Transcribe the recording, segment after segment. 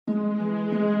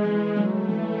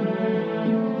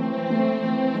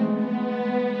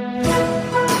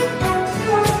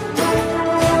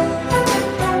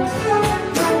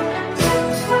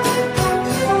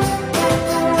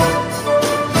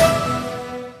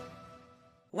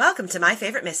Welcome to My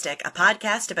Favorite Mystic, a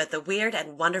podcast about the weird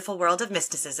and wonderful world of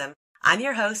mysticism. I'm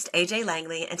your host, AJ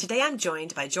Langley, and today I'm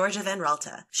joined by Georgia van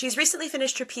Raalte. She's recently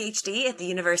finished her PhD at the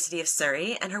University of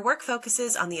Surrey, and her work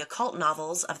focuses on the occult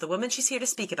novels of the woman she's here to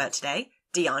speak about today,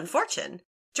 Dion Fortune.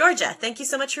 Georgia, thank you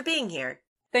so much for being here.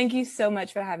 Thank you so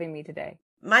much for having me today.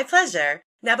 My pleasure.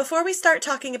 Now, before we start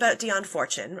talking about Dion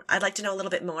Fortune, I'd like to know a little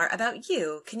bit more about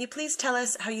you. Can you please tell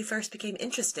us how you first became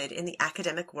interested in the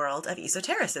academic world of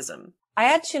esotericism? I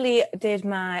actually did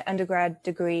my undergrad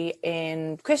degree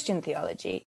in Christian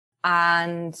theology.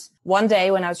 And one day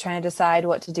when I was trying to decide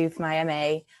what to do for my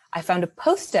MA, I found a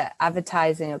poster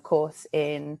advertising a course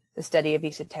in the study of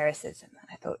esotericism.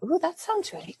 I thought, oh, that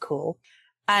sounds really cool.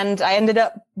 And I ended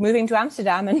up moving to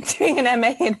Amsterdam and doing an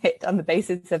MA in it on the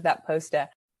basis of that poster.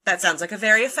 That sounds like a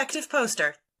very effective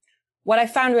poster. What I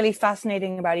found really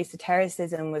fascinating about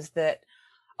esotericism was that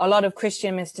a lot of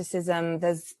Christian mysticism,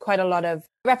 there's quite a lot of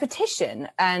repetition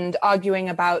and arguing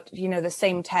about, the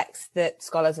same texts that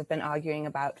scholars have been arguing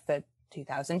about for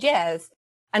 2,000 years.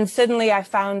 And suddenly I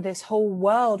found this whole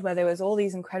world where there was all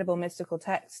these incredible mystical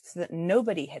texts that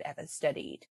nobody had ever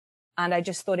studied. And I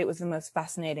just thought it was the most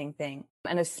fascinating thing.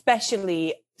 And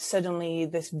especially suddenly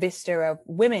this vista of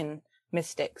women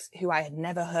mystics who I had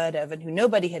never heard of and who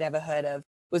nobody had ever heard of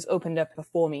was opened up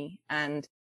before me. And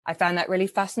I found that really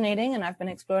fascinating, and I've been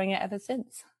exploring it ever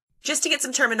since. Just to get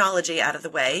some terminology out of the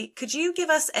way, could you give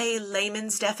us a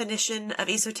layman's definition of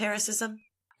esotericism?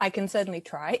 I can certainly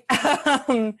try.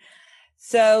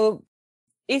 So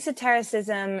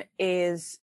esotericism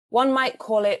is, one might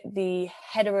call it the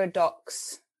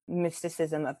heterodox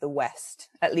mysticism of the West,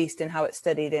 at least in how it's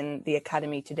studied in the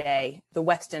academy today, the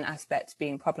Western aspects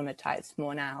being problematized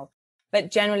more now. But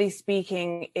generally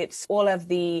speaking, it's all of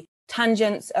the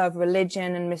tangents of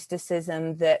religion and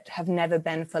mysticism that have never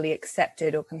been fully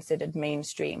accepted or considered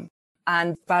mainstream.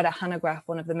 And Vada Hanegraaff,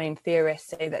 one of the main theorists,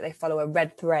 say that they follow a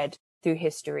red thread through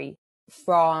history,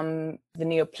 from the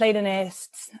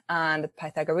Neoplatonists and the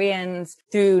Pythagoreans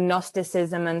through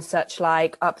Gnosticism and such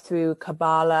like, up through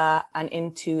Kabbalah and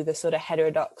into the sort of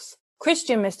heterodox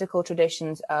Christian mystical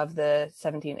traditions of the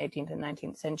 17th, 18th, and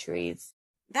 19th centuries.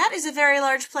 That is a very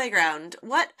large playground.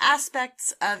 What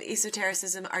aspects of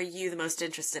esotericism are you the most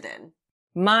interested in?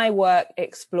 My work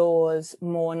explores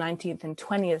more 19th and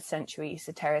 20th century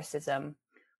esotericism,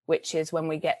 which is when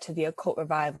we get to the occult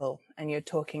revival, and you're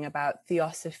talking about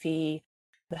theosophy,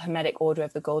 the Hermetic Order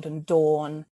of the Golden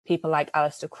Dawn, people like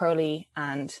Aleister Crowley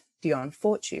and Dion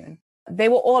Fortune. They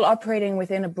were all operating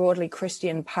within a broadly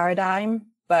Christian paradigm,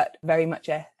 but very much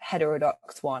a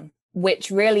heterodox one,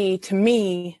 which really, to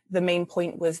me, the main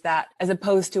point was that, as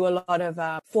opposed to a lot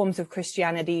of forms of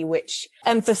Christianity which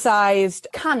emphasized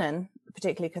canon,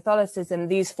 particularly Catholicism,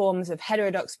 these forms of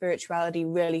heterodox spirituality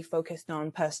really focused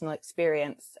on personal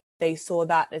experience. They saw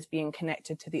that as being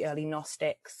connected to the early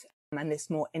Gnostics and this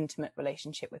more intimate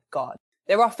relationship with God.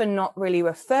 They're often not really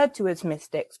referred to as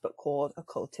mystics, but called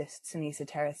occultists and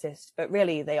esotericists, but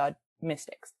really they are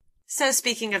mystics. So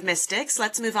speaking of mystics,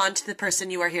 let's move on to the person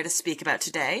you are here to speak about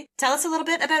today. Tell us a little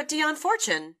bit about Dion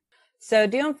Fortune. So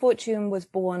Dion Fortune was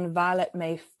born Violet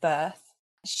May Firth.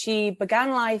 She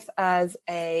began life as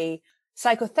a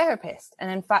psychotherapist,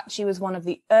 and in fact, she was one of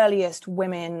the earliest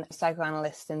women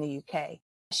psychoanalysts in the UK.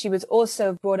 She was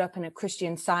also brought up in a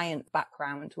Christian Science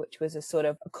background, which was a sort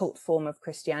of occult form of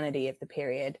Christianity of the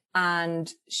period.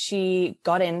 And she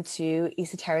got into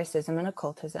esotericism and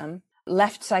occultism,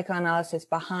 left psychoanalysis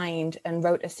behind, and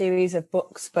wrote a series of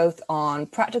books both on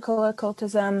practical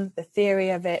occultism, the theory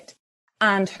of it,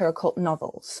 and her occult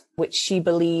novels, which she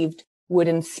believed would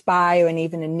inspire and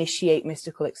even initiate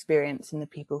mystical experience in the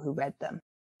people who read them.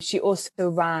 She also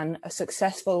ran a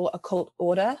successful occult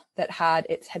order that had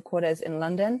its headquarters in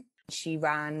London. She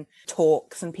ran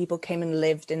talks and people came and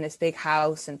lived in this big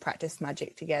house and practiced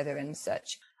magic together and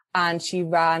such. And she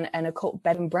ran an occult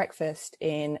bed and breakfast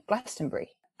in Glastonbury.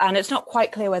 And it's not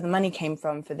quite clear where the money came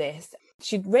from for this.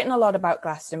 She'd written a lot about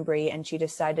Glastonbury, and she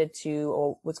decided to,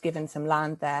 or was given some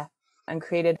land there, and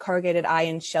created corrugated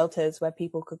iron shelters where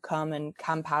people could come and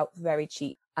camp out very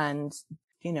cheap and,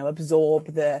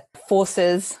 absorb the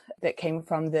forces that came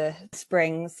from the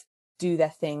springs, do their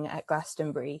thing at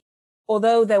Glastonbury.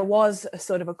 Although there was a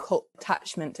sort of occult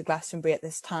attachment to Glastonbury at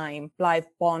this time, Blythe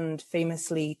Bond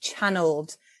famously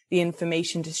channeled the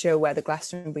information to show where the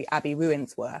Glastonbury Abbey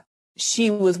ruins were. She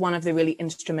was one of the really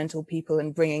instrumental people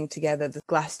in bringing together the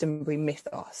Glastonbury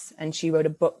mythos, and she wrote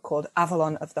a book called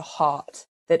Avalon of the Heart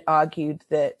that argued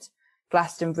that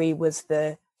Glastonbury was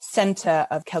the center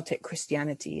of Celtic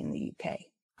Christianity in the UK.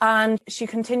 And she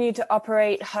continued to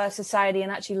operate her society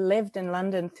and actually lived in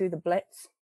London through the Blitz,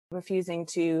 refusing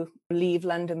to leave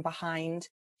London behind.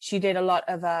 She did a lot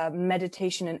of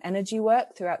meditation and energy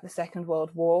work throughout the Second World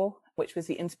War, which was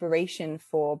the inspiration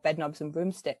for Bedknobs and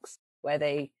Broomsticks, where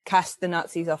they cast the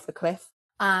Nazis off the cliff.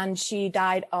 And she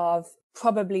died of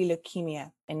probably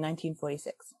leukemia in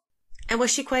 1946. And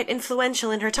was she quite influential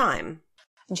in her time?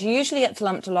 And she usually gets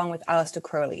lumped along with Aleister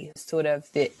Crowley, sort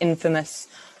of the infamous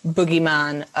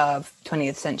boogeyman of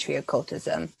 20th century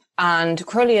occultism. And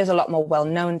Crowley is a lot more well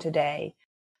known today,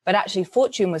 but actually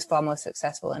Fortune was far more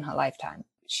successful in her lifetime.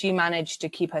 She managed to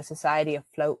keep her society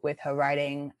afloat with her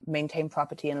writing, maintain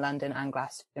property in London and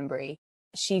Glastonbury.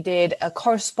 She did a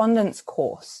correspondence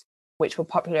course, which were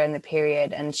popular in the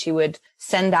period, and she would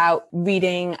send out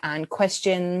reading and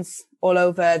questions all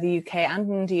over the UK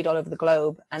and indeed all over the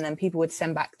globe, and then people would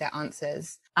send back their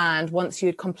answers. And once you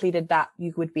had completed that,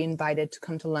 you would be invited to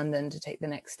come to London to take the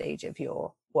next stage of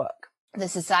your work. The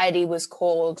society was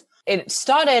called, it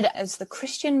started as the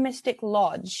Christian Mystic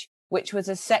Lodge, which was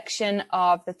a section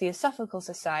of the Theosophical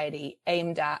Society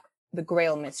aimed at the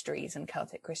Grail Mysteries and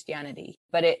Celtic Christianity.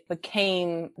 But it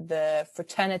became the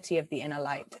Fraternity of the Inner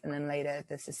Light, and then later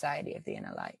the Society of the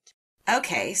Inner Light.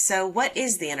 Okay, so what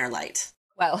is the Inner Light?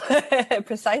 Well,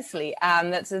 precisely.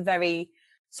 That's a very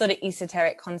sort of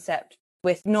esoteric concept.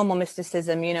 With normal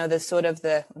mysticism, you know, there's sort of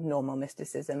the normal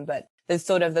mysticism, but there's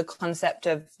sort of the concept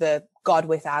of the God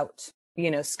without,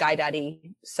 you know, sky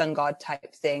daddy, sun god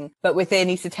type thing. But within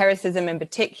esotericism in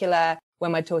particular,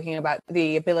 when we're talking about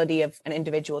the ability of an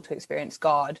individual to experience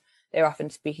God, they're often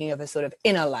speaking of a sort of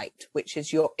inner light, which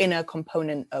is your inner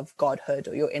component of godhood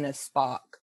or your inner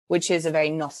spark, which is a very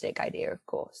Gnostic idea, of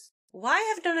course. Why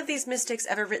have none of these mystics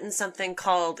ever written something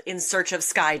called In Search of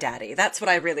Sky Daddy? That's what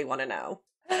I really want to know.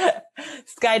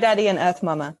 Sky Daddy and Earth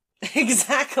Mama.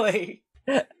 Exactly.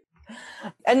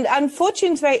 And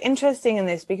Fortune's very interesting in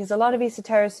this because a lot of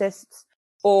esotericists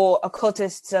or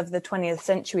occultists of the 20th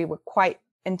century were quite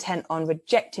intent on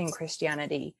rejecting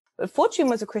Christianity. But Fortune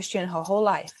was a Christian her whole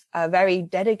life, a very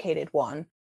dedicated one,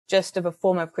 just of a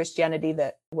form of Christianity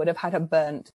that would have had her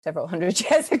burnt several hundred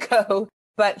years ago.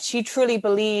 But she truly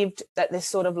believed that this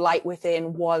sort of light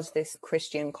within was this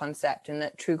Christian concept and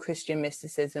that true Christian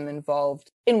mysticism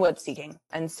involved inward seeking.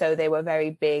 And so they were very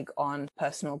big on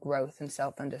personal growth and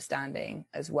self-understanding,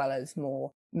 as well as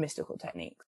more mystical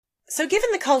techniques. So given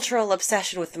the cultural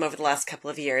obsession with them over the last couple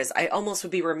of years, I almost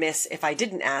would be remiss if I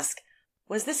didn't ask,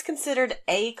 was this considered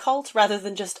a cult rather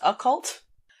than just a cult?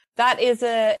 That is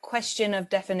a question of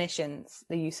definitions,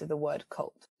 the use of the word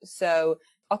cult. So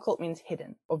occult means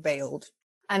hidden or veiled.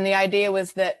 And the idea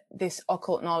was that this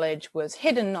occult knowledge was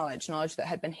hidden knowledge that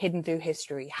had been hidden through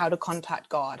history, how to contact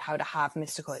God, how to have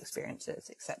mystical experiences,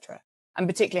 etc. And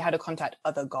particularly how to contact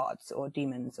other gods or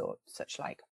demons or such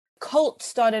like. Cult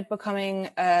started becoming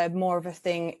more of a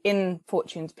thing in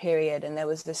Fortune's period. And there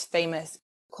was this famous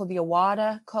called the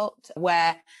Awada cult,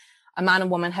 where a man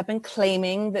and woman had been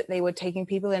claiming that they were taking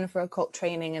people in for occult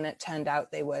training, and it turned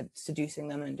out they were seducing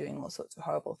them and doing all sorts of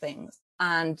horrible things.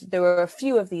 And there were a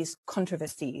few of these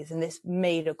controversies, and this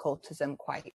made occultism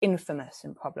quite infamous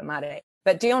and problematic.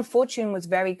 But Dion Fortune was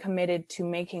very committed to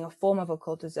making a form of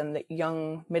occultism that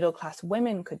young middle-class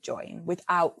women could join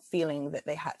without feeling that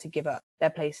they had to give up their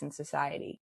place in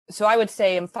society. So I would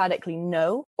say emphatically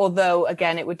no, although,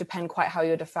 again, it would depend quite how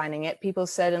you're defining it. People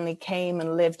certainly came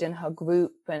and lived in her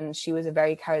group, and she was a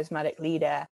very charismatic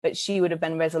leader, but she would have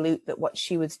been resolute that what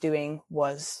she was doing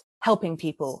was helping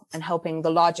people and helping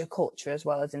the larger culture as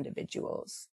well as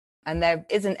individuals. And there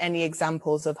isn't any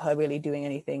examples of her really doing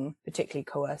anything particularly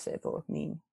coercive or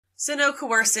mean. So no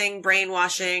coercing,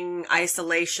 brainwashing,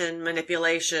 isolation,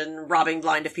 manipulation, robbing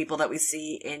blind of people that we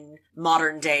see in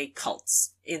modern day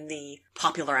cults in the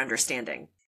popular understanding.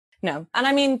 No. And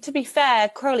I mean, to be fair,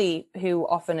 Crowley, who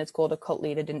often is called a cult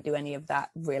leader, didn't do any of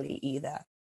that really either.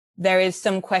 There is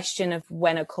some question of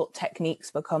when occult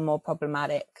techniques become more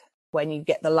problematic, when you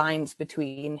get the lines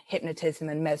between hypnotism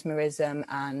and mesmerism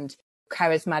and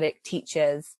charismatic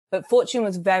teachers. But Fortune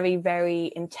was very,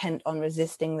 very intent on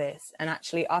resisting this. And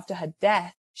actually, after her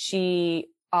death, she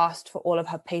asked for all of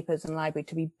her papers and library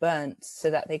to be burnt so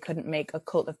that they couldn't make a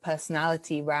cult of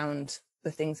personality around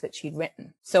the things that she'd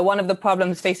written. So one of the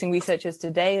problems facing researchers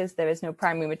today is there is no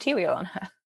primary material on her.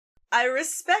 I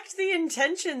respect the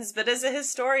intentions, but as a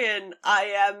historian,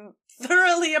 I am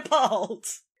thoroughly appalled.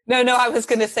 No, I was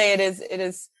going to say it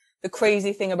is the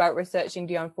crazy thing about researching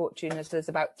Dion Fortune is there's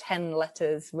about 10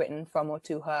 letters written from or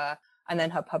to her and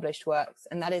then her published works.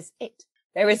 And that is it.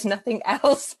 There is nothing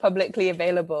else publicly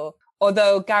available.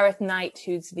 Although Gareth Knight,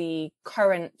 who's the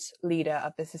current leader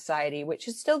of the society, which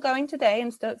is still going today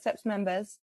and still accepts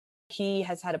members, he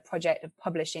has had a project of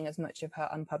publishing as much of her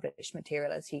unpublished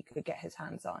material as he could get his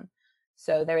hands on.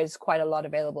 So there is quite a lot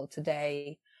available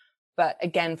today. But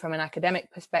again, from an academic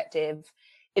perspective,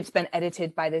 it's been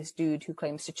edited by this dude who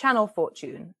claims to channel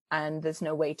Fortune, and there's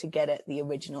no way to get at the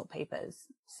original papers.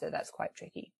 So that's quite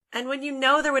tricky. And when you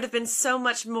know there would have been so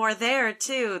much more there,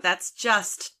 too, that's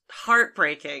just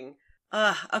heartbreaking.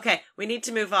 Ugh, okay, we need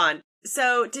to move on.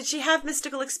 So, did she have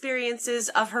mystical experiences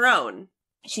of her own?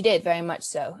 She did, very much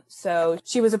so. So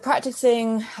she was a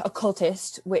practicing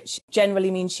occultist, which generally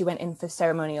means she went in for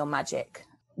ceremonial magic,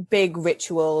 big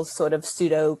rituals, sort of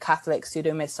pseudo-Catholic,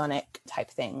 pseudo-Masonic type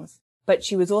things. But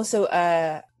she was also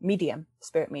a medium,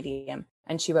 spirit medium,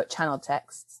 and she wrote channel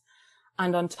texts.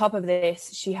 And on top of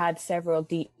this, she had several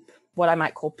deep, what I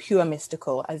might call pure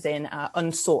mystical, as in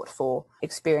unsought for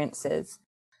experiences.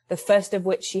 The first of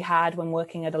which she had when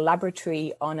working at a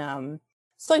laboratory on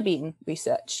soybean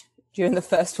research during the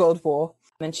First World War.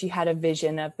 And she had a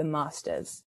vision of the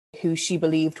masters, who she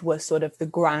believed were sort of the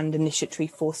grand initiatory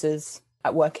forces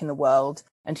at work in the world,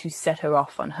 and who set her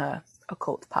off on her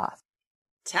occult path.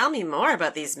 Tell me more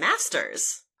about these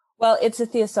masters. Well, it's a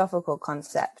theosophical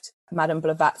concept. Madame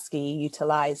Blavatsky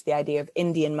utilized the idea of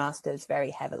Indian masters very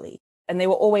heavily. And they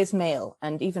were always male,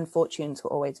 and even Fortunes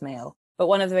were always male. But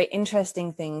one of the very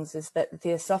interesting things is that the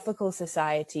Theosophical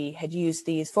Society had used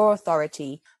these for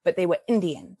authority, but they were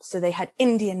Indian. So they had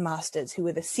Indian masters who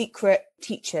were the secret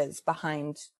teachers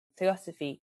behind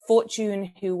theosophy.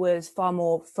 Fortune, who was far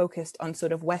more focused on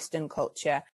sort of Western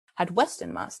culture, had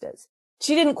Western masters.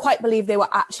 She didn't quite believe they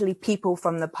were actually people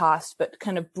from the past, but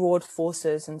kind of broad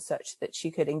forces and such that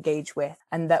she could engage with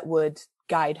and that would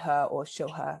guide her or show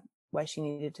her where she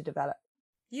needed to develop.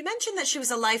 You mentioned that she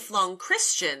was a lifelong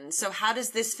Christian, so how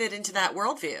does this fit into that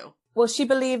worldview? Well, she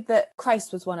believed that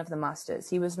Christ was one of the masters.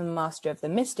 He was the master of the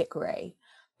mystic ray,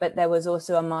 but there was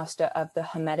also a master of the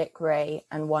Hermetic ray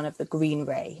and one of the green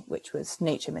ray, which was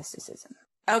nature mysticism.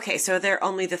 Okay, so they're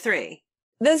only the three.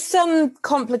 There's some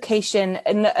complication.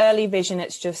 In the early vision,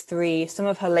 it's just three. Some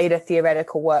of her later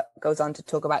theoretical work goes on to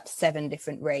talk about 7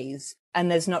 different rays,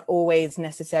 and there's not always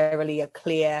necessarily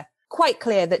quite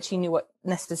clear that she knew what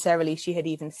necessarily she had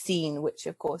even seen, which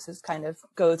of course is kind of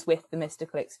goes with the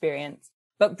mystical experience.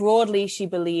 But broadly, she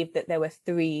believed that there were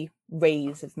 3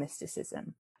 rays of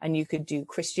mysticism, and you could do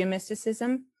Christian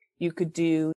mysticism, you could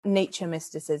do nature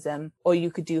mysticism, or you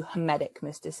could do Hermetic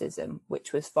mysticism,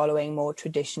 which was following more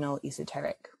traditional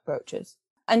esoteric approaches.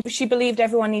 And she believed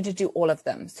everyone needed to do all of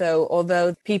them. So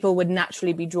although people would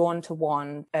naturally be drawn to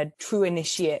one, a true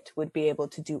initiate would be able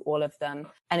to do all of them.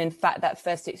 And in fact, that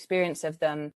first experience of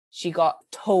them, she got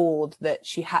told that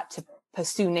she had to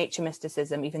pursue nature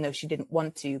mysticism, even though she didn't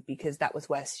want to, because that was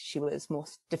where she was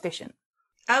most deficient.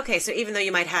 Okay, so even though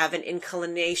you might have an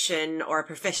inclination or a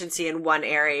proficiency in one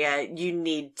area, you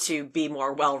need to be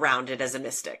more well-rounded as a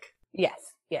mystic. Yes.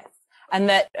 And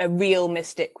that a real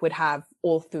mystic would have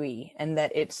all 3, and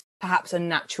that it's perhaps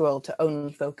unnatural to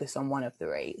only focus on one of the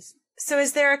rays. So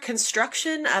is there a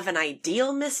construction of an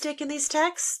ideal mystic in these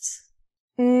texts?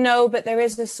 No, but there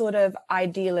is this sort of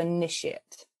ideal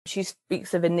initiate. She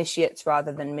speaks of initiates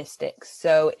rather than mystics.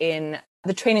 So in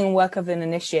the training and work of an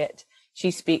initiate, she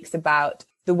speaks about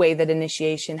the way that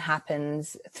initiation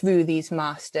happens through these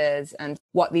masters and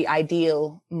what the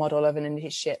ideal model of an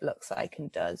initiate looks like and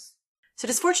does. So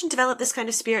does Fortune develop this kind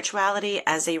of spirituality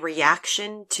as a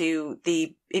reaction to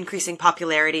the increasing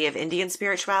popularity of Indian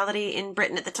spirituality in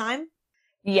Britain at the time?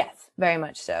 Yes, very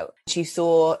much so. She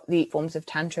saw the forms of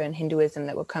Tantra and Hinduism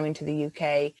that were coming to the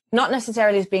UK, not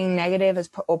necessarily as being negative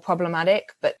or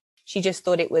problematic, but she just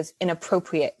thought it was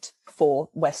inappropriate for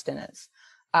Westerners,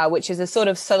 which is a sort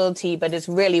of subtlety, but is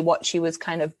really what she was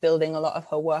kind of building a lot of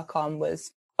her work on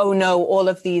was, oh no, all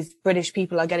of these British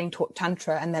people are getting taught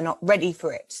Tantra and they're not ready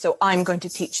for it. So I'm going to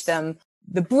teach them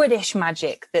the British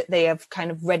magic that they are kind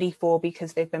of ready for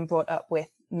because they've been brought up with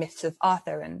myths of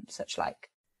Arthur and such like.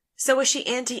 So was she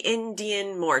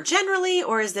anti-Indian more generally,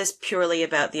 or is this purely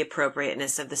about the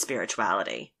appropriateness of the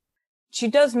spirituality? She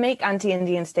does make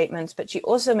anti-Indian statements, but she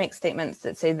also makes statements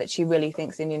that say that she really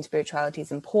thinks Indian spirituality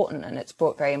is important and it's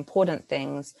brought very important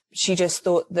things. She just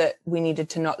thought that we needed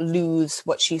to not lose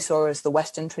what she saw as the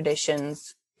Western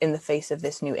traditions in the face of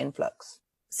this new influx.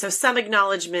 So some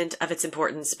acknowledgement of its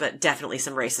importance, but definitely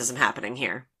some racism happening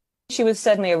here. She was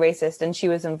certainly a racist, and she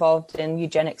was involved in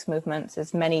eugenics movements,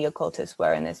 as many occultists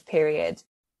were in this period.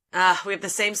 We have the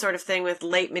same sort of thing with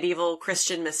late medieval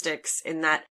Christian mystics in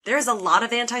that there's a lot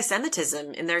of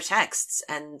anti-Semitism in their texts,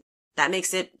 and that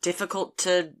makes it difficult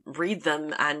to read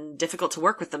them and difficult to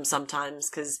work with them sometimes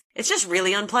because it's just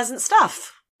really unpleasant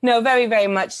stuff. No, very, very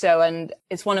much so. And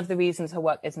it's one of the reasons her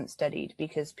work isn't studied,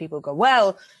 because people go,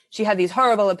 well, she had these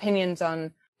horrible opinions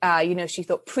on, she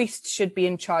thought priests should be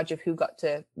in charge of who got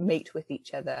to mate with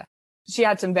each other. She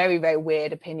had some very, very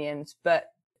weird opinions,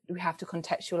 but we have to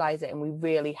contextualize it, and we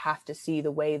really have to see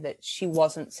the way that she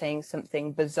wasn't saying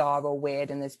something bizarre or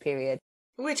weird in this period.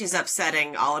 Which is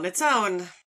upsetting all on its own.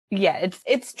 Yeah,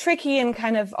 it's tricky and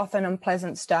kind of often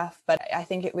unpleasant stuff, but I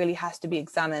think it really has to be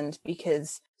examined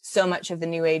because so much of the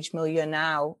New Age milieu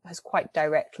now has quite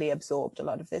directly absorbed a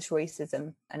lot of this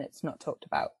racism, and it's not talked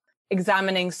about.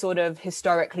 Examining sort of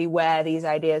historically where these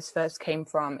ideas first came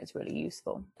from is really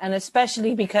useful. And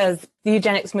especially because the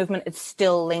eugenics movement is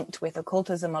still linked with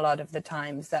occultism a lot of the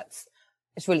times.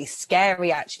 It's really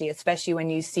scary, actually, especially when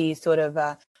you see sort of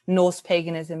Norse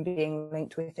paganism being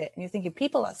linked with it. And you're thinking,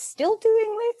 people are still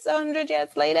doing this 100 years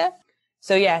later?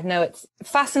 So yeah, no, it's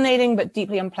fascinating, but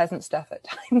deeply unpleasant stuff at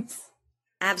times.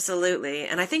 Absolutely.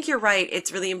 And I think you're right.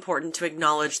 It's really important to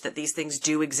acknowledge that these things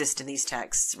do exist in these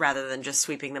texts rather than just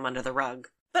sweeping them under the rug.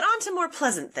 But on to more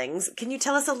pleasant things. Can you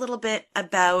tell us a little bit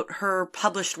about her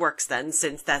published works then,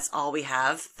 since that's all we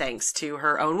have, thanks to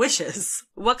her own wishes?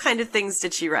 What kind of things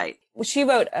did she write? Well, she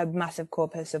wrote a massive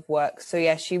corpus of works. So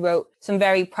yeah, she wrote some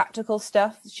very practical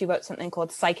stuff. She wrote something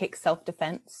called Psychic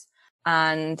Self-Defense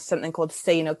and something called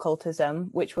Sane Occultism,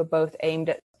 which were both aimed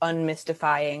at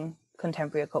unmystifying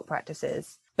contemporary occult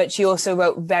practices. But she also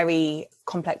wrote very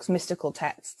complex mystical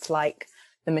texts like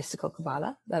the Mystical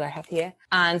Kabbalah that I have here,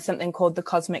 and something called the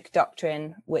Cosmic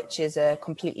Doctrine, which is a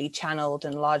completely channeled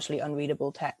and largely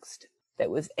unreadable text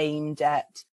that was aimed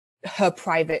at her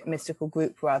private mystical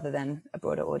group rather than a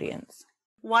broader audience.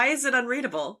 Why is it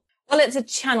unreadable? Well, it's a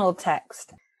channeled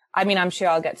text. I mean, I'm sure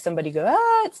I'll get somebody go,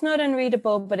 it's not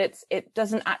unreadable, but it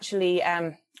doesn't actually,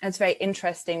 it's very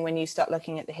interesting when you start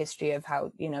looking at the history of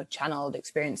how, channeled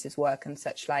experiences work and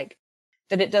such like,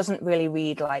 that it doesn't really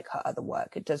read like her other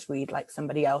work. It does read like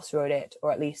somebody else wrote it,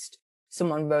 or at least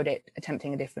someone wrote it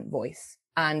attempting a different voice.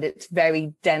 And it's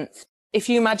very dense. If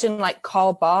you imagine like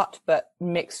Karl Barth, but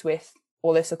mixed with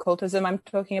all this occultism I'm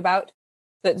talking about,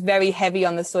 that's very heavy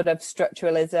on the sort of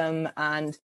structuralism,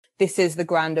 and this is the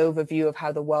grand overview of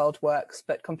how the world works,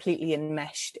 but completely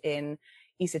enmeshed in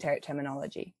esoteric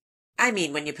terminology. I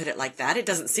mean, when you put it like that, it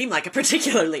doesn't seem like a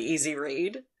particularly easy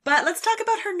read. But let's talk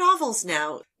about her novels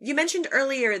now. You mentioned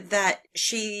earlier that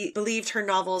she believed her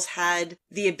novels had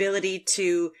the ability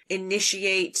to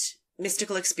initiate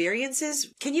mystical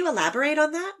experiences. Can you elaborate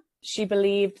on that? She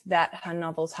believed that her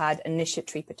novels had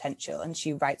initiatory potential, and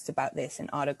she writes about this in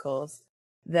articles,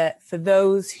 that for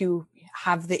those who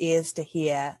have the ears to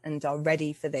hear and are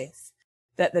ready for this,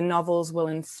 that the novels will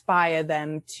inspire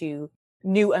them to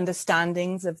new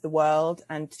understandings of the world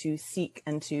and to seek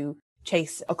and to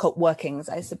chase occult workings,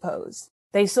 I suppose.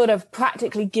 They sort of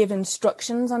practically give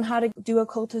instructions on how to do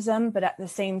occultism, but at the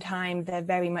same time, they're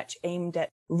very much aimed at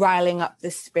riling up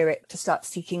the spirit to start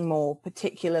seeking more,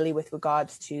 particularly with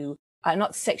regards to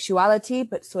not sexuality,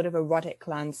 but sort of erotic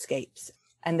landscapes.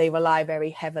 And they rely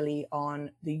very heavily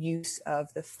on the use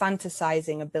of the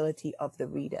fantasizing ability of the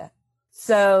reader.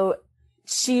 So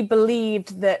she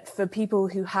believed that for people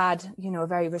who had, a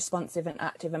very responsive and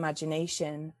active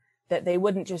imagination, that they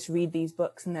wouldn't just read these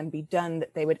books and then be done,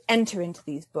 that they would enter into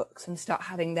these books and start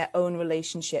having their own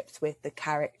relationships with the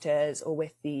characters or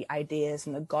with the ideas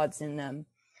and the gods in them,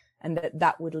 and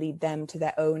that would lead them to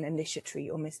their own initiatory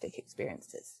or mystic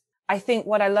experiences. I think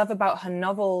what I love about her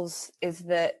novels is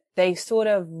that they sort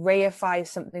of reify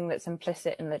something that's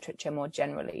implicit in literature more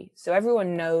generally. So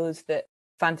everyone knows that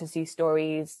fantasy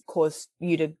stories cause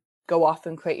you to go off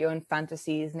and create your own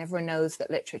fantasies, and everyone knows that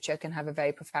literature can have a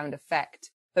very profound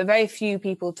effect. But very few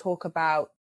people talk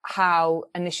about how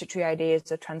initiatory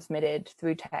ideas are transmitted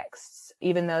through texts,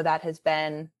 even though that has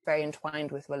been very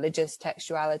entwined with religious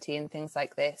textuality and things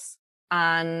like this.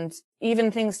 And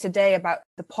even things today about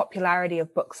the popularity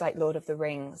of books like Lord of the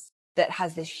Rings that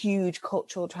has this huge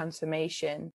cultural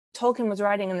transformation. Tolkien was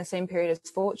writing in the same period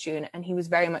as Fortune, and he was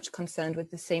very much concerned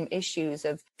with the same issues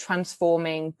of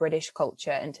transforming British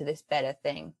culture into this better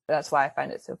thing. That's why I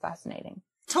find it so fascinating.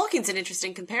 Tolkien's an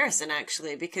interesting comparison,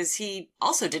 actually, because he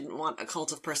also didn't want a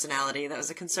cult of personality. That was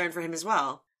a concern for him as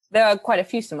well. There are quite a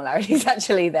few similarities,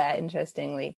 actually, there,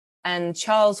 interestingly. And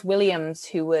Charles Williams,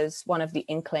 who was one of the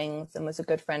Inklings and was a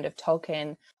good friend of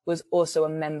Tolkien, was also a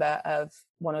member of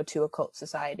one or two occult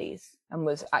societies and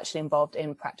was actually involved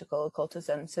in practical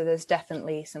occultism. So there's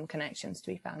definitely some connections to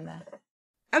be found there.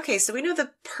 Okay, so we know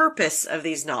the purpose of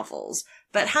these novels,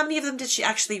 but how many of them did she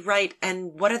actually write,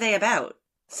 and what are they about?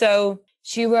 So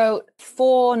she wrote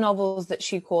 4 novels that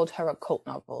she called her occult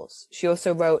novels. She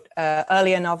also wrote an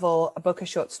earlier novel, a book of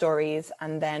short stories,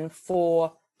 and then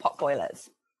 4 potboilers.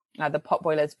 The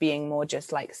potboilers being more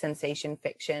just like sensation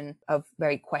fiction of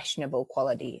very questionable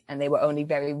quality, and they were only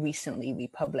very recently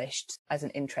republished as an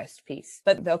interest piece.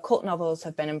 But the occult novels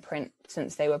have been in print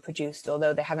since they were produced,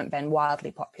 although they haven't been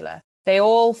wildly popular. They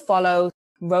all follow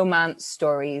romance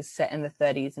stories set in the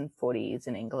 30s and 40s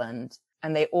in England,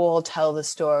 and they all tell the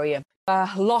story of a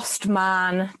lost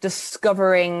man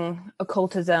discovering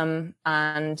occultism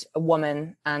and a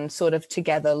woman, and sort of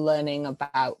together learning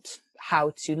about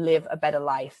how to live a better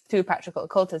life through practical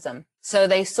occultism. So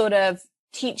they sort of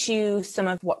teach you some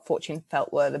of what Fortune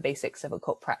felt were the basics of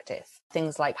occult practice.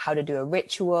 Things like how to do a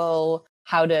ritual,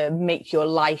 how to make your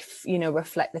life,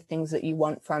 reflect the things that you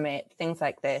want from it, things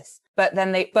like this. But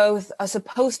then they both are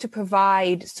supposed to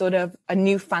provide sort of a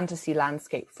new fantasy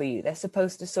landscape for you. They're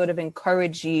supposed to sort of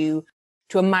encourage you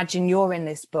to imagine you're in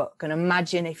this book and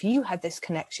imagine if you had this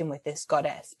connection with this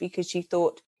goddess, because she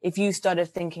thought if you started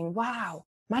thinking, wow,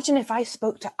 imagine if I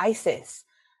spoke to Isis,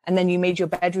 and then you made your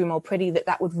bedroom all pretty,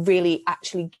 that would really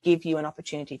actually give you an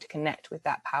opportunity to connect with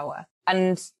that power.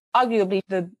 And arguably,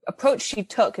 the approach she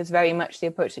took is very much the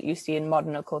approach that you see in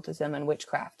modern occultism and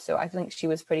witchcraft. So I think she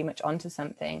was pretty much onto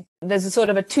something. There's a sort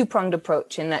of a two-pronged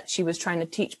approach in that she was trying to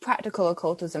teach practical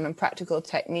occultism and practical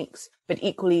techniques, but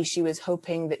equally she was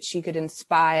hoping that she could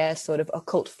inspire sort of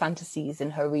occult fantasies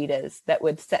in her readers that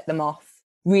would set them off,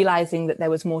 realizing that there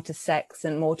was more to sex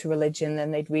and more to religion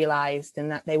than they'd realized,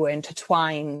 and that they were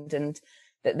intertwined, and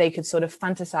that they could sort of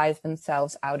fantasize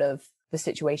themselves out of the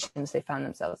situations they found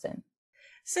themselves in.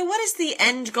 So what is the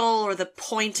end goal or the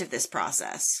point of this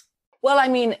process? Well, I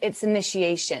mean, it's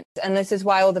initiation. And this is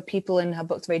why all the people in her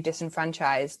books are very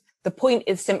disenfranchised. The point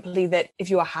is simply that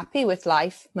if you are happy with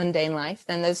life, mundane life,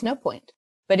 then there's no point.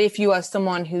 But if you are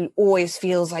someone who always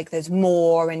feels like there's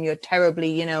more and you're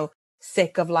terribly,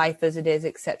 sick of life as it is,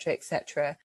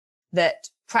 etc., that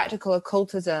practical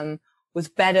occultism was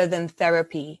better than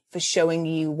therapy for showing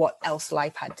you what else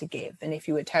life had to give. And if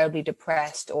you were terribly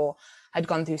depressed or had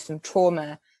gone through some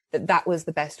trauma, that was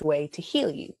the best way to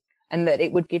heal you, and that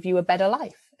it would give you a better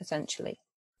life, essentially.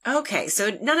 Okay,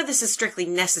 so none of this is strictly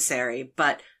necessary,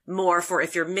 but more for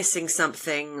if you're missing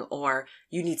something or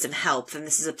you need some help, then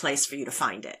this is a place for you to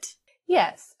find it.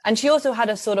 Yes. And she also had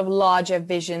a sort of larger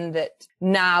vision that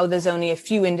now there's only a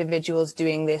few individuals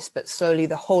doing this, but slowly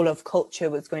the whole of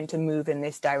culture was going to move in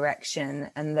this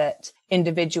direction, and that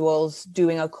individuals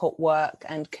doing occult work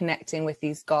and connecting with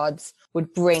these gods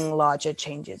would bring larger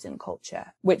changes in culture,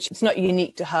 which it's not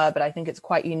unique to her, but I think it's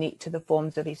quite unique to the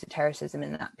forms of esotericism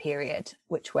in that period,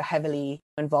 which were heavily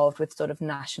involved with sort of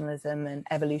nationalism and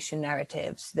evolution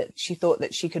narratives, that she thought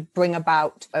that she could bring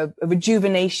about a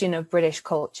rejuvenation of British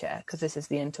culture, because this is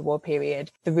the interwar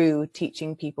period, through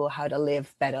teaching people how to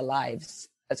live better lives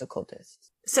as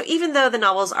occultists. So even though the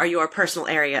novels are your personal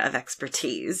area of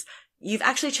expertise, you've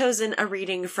actually chosen a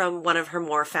reading from one of her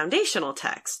more foundational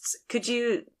texts. Could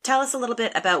you tell us a little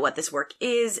bit about what this work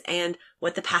is and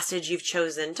what the passage you've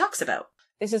chosen talks about?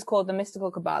 This is called The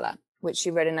Mystical Kabbalah, which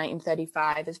she wrote in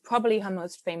 1935. It's probably her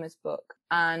most famous book,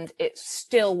 and it's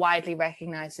still widely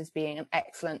recognized as being an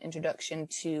excellent introduction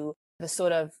to the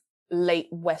sort of late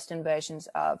Western versions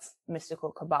of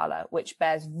mystical Kabbalah, which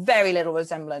bears very little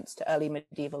resemblance to early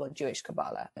medieval or Jewish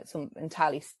Kabbalah. It's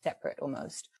entirely separate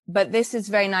almost. But this is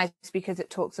very nice because it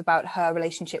talks about her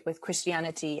relationship with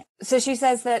Christianity. So she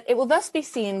says that it will thus be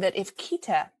seen that if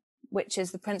Kita, which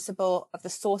is the principle of the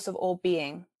source of all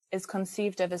being, is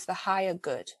conceived of as the higher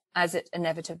good, as it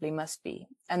inevitably must be,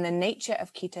 and the nature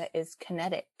of Kita is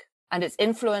kinetic, and its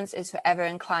influence is forever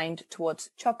inclined towards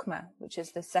Chokma, which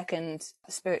is the second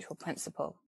spiritual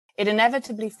principle. It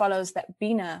inevitably follows that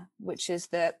Bina, which is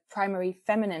the primary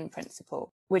feminine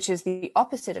principle, which is the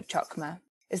opposite of Chokma,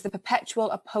 is the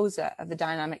perpetual opposer of the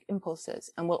dynamic impulses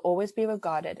and will always be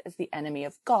regarded as the enemy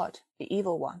of God, the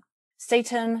evil one.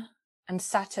 Satan and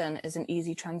Saturn is an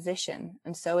easy transition,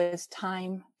 and so is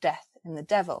time, death, and the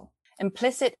devil.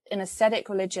 Implicit in ascetic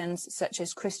religions such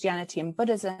as Christianity and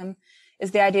Buddhism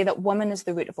is the idea that woman is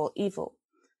the root of all evil,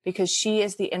 because she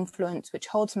is the influence which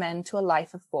holds men to a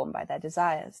life of form by their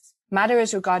desires. Matter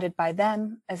is regarded by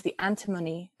them as the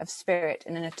antimony of spirit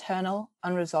in an eternal,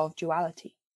 unresolved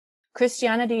duality.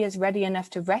 Christianity is ready enough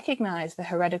to recognize the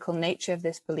heretical nature of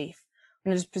this belief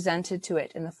when it is presented to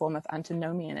it in the form of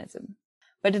antinomianism.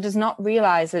 But it does not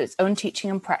realize that its own teaching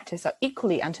and practice are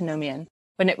equally antinomian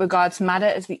when it regards matter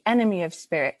as the enemy of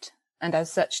spirit and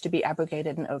as such to be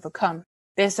abrogated and overcome.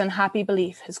 This unhappy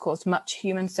belief has caused much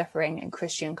human suffering in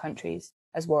Christian countries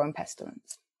as war and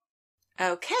pestilence.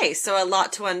 Okay, so a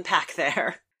lot to unpack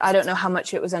there. I don't know how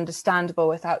much it was understandable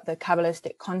without the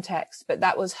Kabbalistic context, but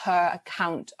that was her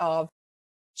account of,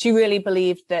 she really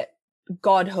believed that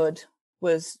godhood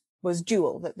was was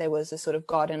dual, that there was a sort of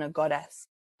god and a goddess,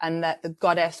 and that the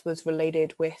goddess was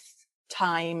related with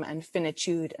time and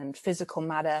finitude and physical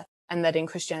matter, and that in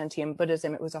Christianity and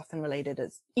Buddhism it was often related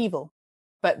as evil,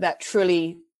 but that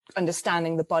truly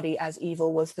understanding the body as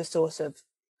evil was the source of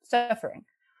suffering.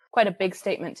 Quite a big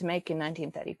statement to make in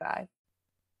 1935.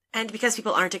 And because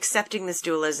people aren't accepting this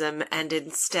dualism and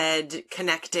instead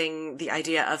connecting the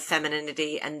idea of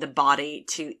femininity and the body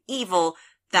to evil,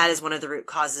 that is one of the root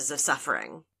causes of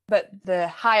suffering. But the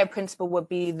higher principle would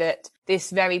be that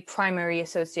this very primary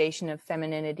association of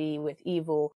femininity with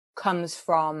evil comes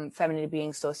from femininity being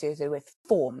associated with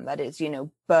form, that is,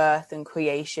 birth and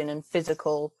creation and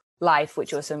physical life,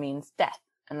 which also means death.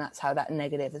 And that's how that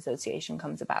negative association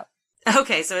comes about.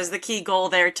 Okay, so is the key goal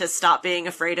there to stop being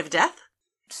afraid of death?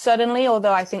 Certainly,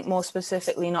 although I think more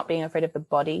specifically not being afraid of the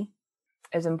body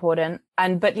is important.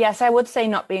 But yes, I would say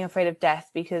not being afraid of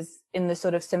death, because in the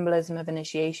sort of symbolism of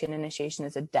initiation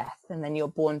is a death, and then you're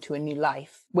born to a new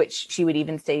life, which she would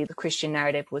even say the Christian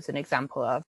narrative was an example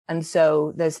of. And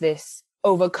so there's this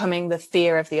overcoming the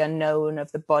fear of the unknown,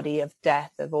 of the body, of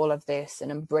death, of all of this,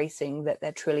 and embracing that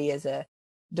there truly is a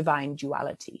divine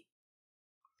duality.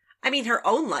 I mean, her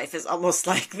own life is almost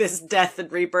like this death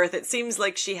and rebirth. It seems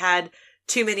like she had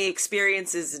too many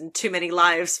experiences and too many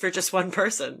lives for just one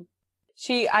person.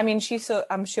 I'm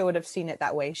sure would have seen it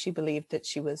that way. She believed that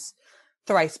she was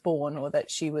thrice born, or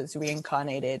that she was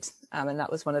reincarnated. And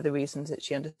that was one of the reasons that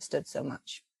she understood so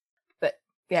much. But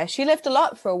yeah, she lived a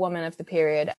lot for a woman of the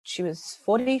period. She was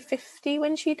 40, 50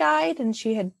 when she died, and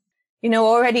she had,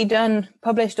 already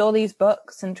published all these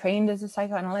books and trained as a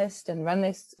psychoanalyst and run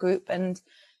this group. And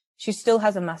she still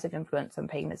has a massive influence on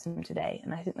paganism today.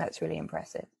 And I think that's really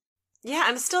impressive. Yeah,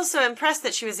 I'm still so impressed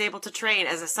that she was able to train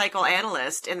as a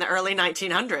psychoanalyst in the early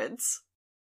 1900s.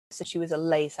 So she was a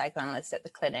lay psychoanalyst at the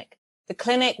clinic. The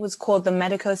clinic was called the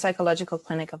Medico-Psychological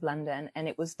Clinic of London, and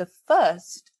it was the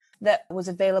first that was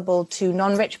available to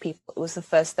non-rich people. It was the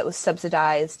first that was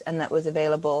subsidized and that was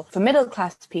available for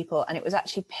middle-class people, and it was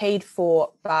actually paid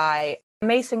for by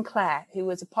Mason Clare, who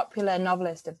was a popular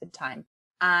novelist of the time.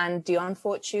 And Dion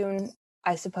Fortune,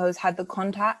 I suppose, had the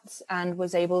contacts and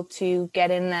was able to get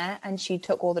in there, and she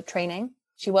took all the training.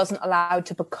 She wasn't allowed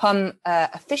to become an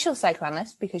official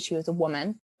psychoanalyst because she was a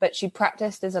woman, but she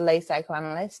practiced as a lay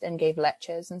psychoanalyst and gave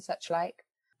lectures and such like.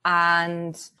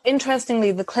 And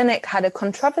interestingly, the clinic had a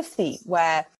controversy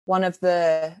where one of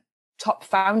the top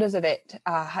founders of it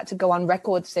had to go on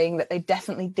record saying that they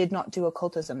definitely did not do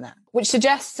occultism there, which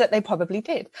suggests that they probably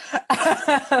did.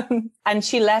 And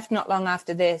she left not long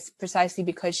after this, precisely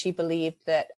because she believed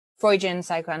that Freudian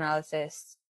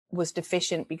psychoanalysis was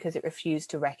deficient because it refused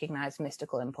to recognize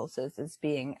mystical impulses as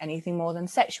being anything more than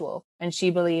sexual. And she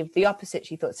believed the opposite.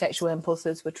 She thought sexual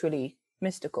impulses were truly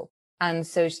mystical. And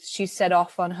so she set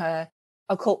off on her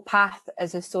occult path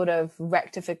as a sort of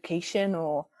rectification,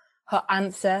 or her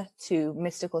answer to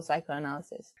mystical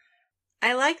psychoanalysis.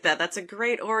 I like that. That's a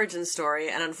great origin story.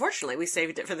 And unfortunately, we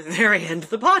saved it for the very end of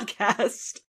the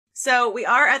podcast. So we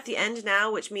are at the end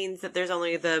now, which means that there's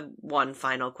only the one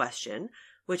final question,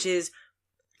 which is,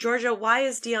 Georgia, why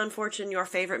is Dion Fortune your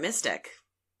favorite mystic?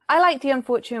 I like Dion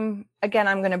Fortune. Again,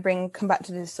 I'm going to come back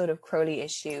to this sort of Crowley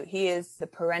issue. He is the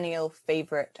perennial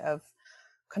favorite of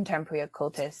contemporary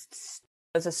occultists,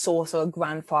 as a source or a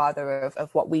grandfather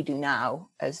of what we do now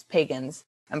as pagans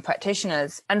and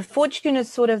practitioners. And Fortune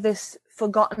is sort of this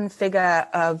forgotten figure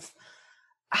of,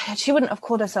 she wouldn't have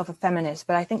called herself a feminist,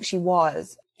 but I think she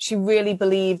was. She really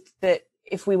believed that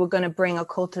if we were going to bring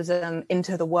occultism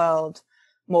into the world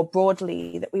more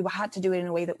broadly, that we had to do it in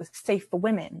a way that was safe for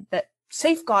women, that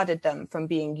safeguarded them from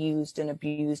being used and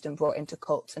abused and brought into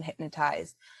cults and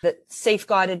hypnotized, that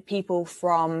safeguarded people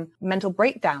from mental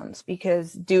breakdowns,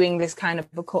 because doing this kind of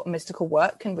occult mystical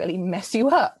work can really mess you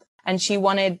up. And she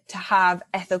wanted to have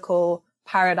ethical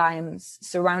paradigms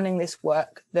surrounding this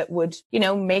work that would,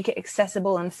 make it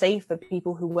accessible and safe for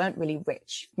people who weren't really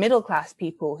rich, middle-class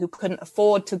people who couldn't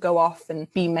afford to go off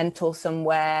and be mental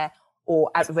somewhere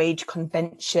or outrage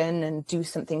convention and do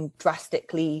something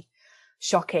drastically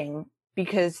shocking,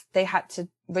 because they had to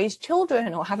raise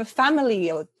children or have a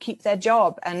family or keep their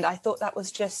job. And I thought that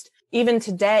was just, even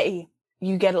today,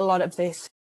 you get a lot of this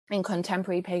in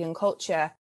contemporary pagan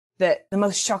culture, that the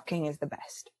most shocking is the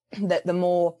best, that the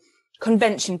more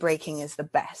convention breaking is the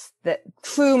best, that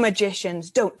true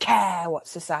magicians don't care what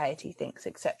society thinks,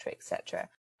 etc., etc.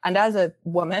 And as a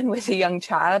woman with a young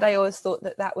child, I always thought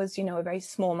that that was, a very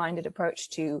small-minded approach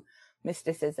to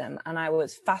mysticism. And I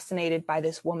was fascinated by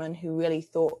this woman who really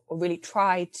thought, or really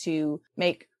tried to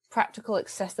make practical,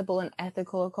 accessible, and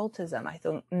ethical occultism. I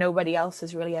think nobody else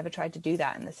has really ever tried to do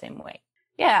that in the same way.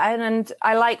 Yeah, and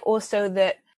I like also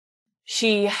that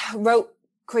She wrote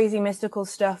crazy mystical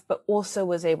stuff, but also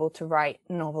was able to write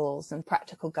novels and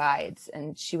practical guides.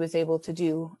 And she was able to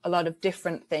do a lot of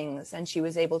different things. And she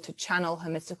was able to channel her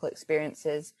mystical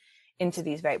experiences into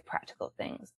these very practical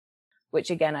things,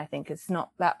 which again, I think is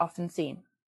not that often seen.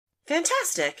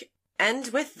 Fantastic. And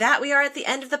with that, we are at the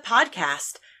end of the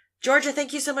podcast. Georgia,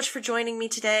 thank you so much for joining me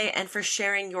today and for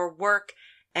sharing your work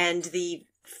and the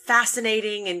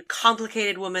fascinating and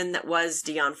complicated woman that was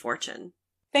Dion Fortune.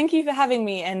 Thank you for having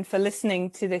me and for listening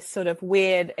to this sort of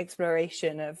weird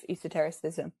exploration of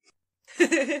esotericism.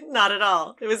 Not at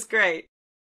all. It was great.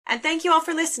 And thank you all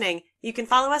for listening. You can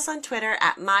follow us on Twitter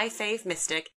at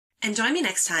MyFaveMystic and join me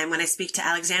next time when I speak to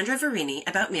Alexandra Verini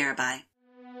about Mirabai.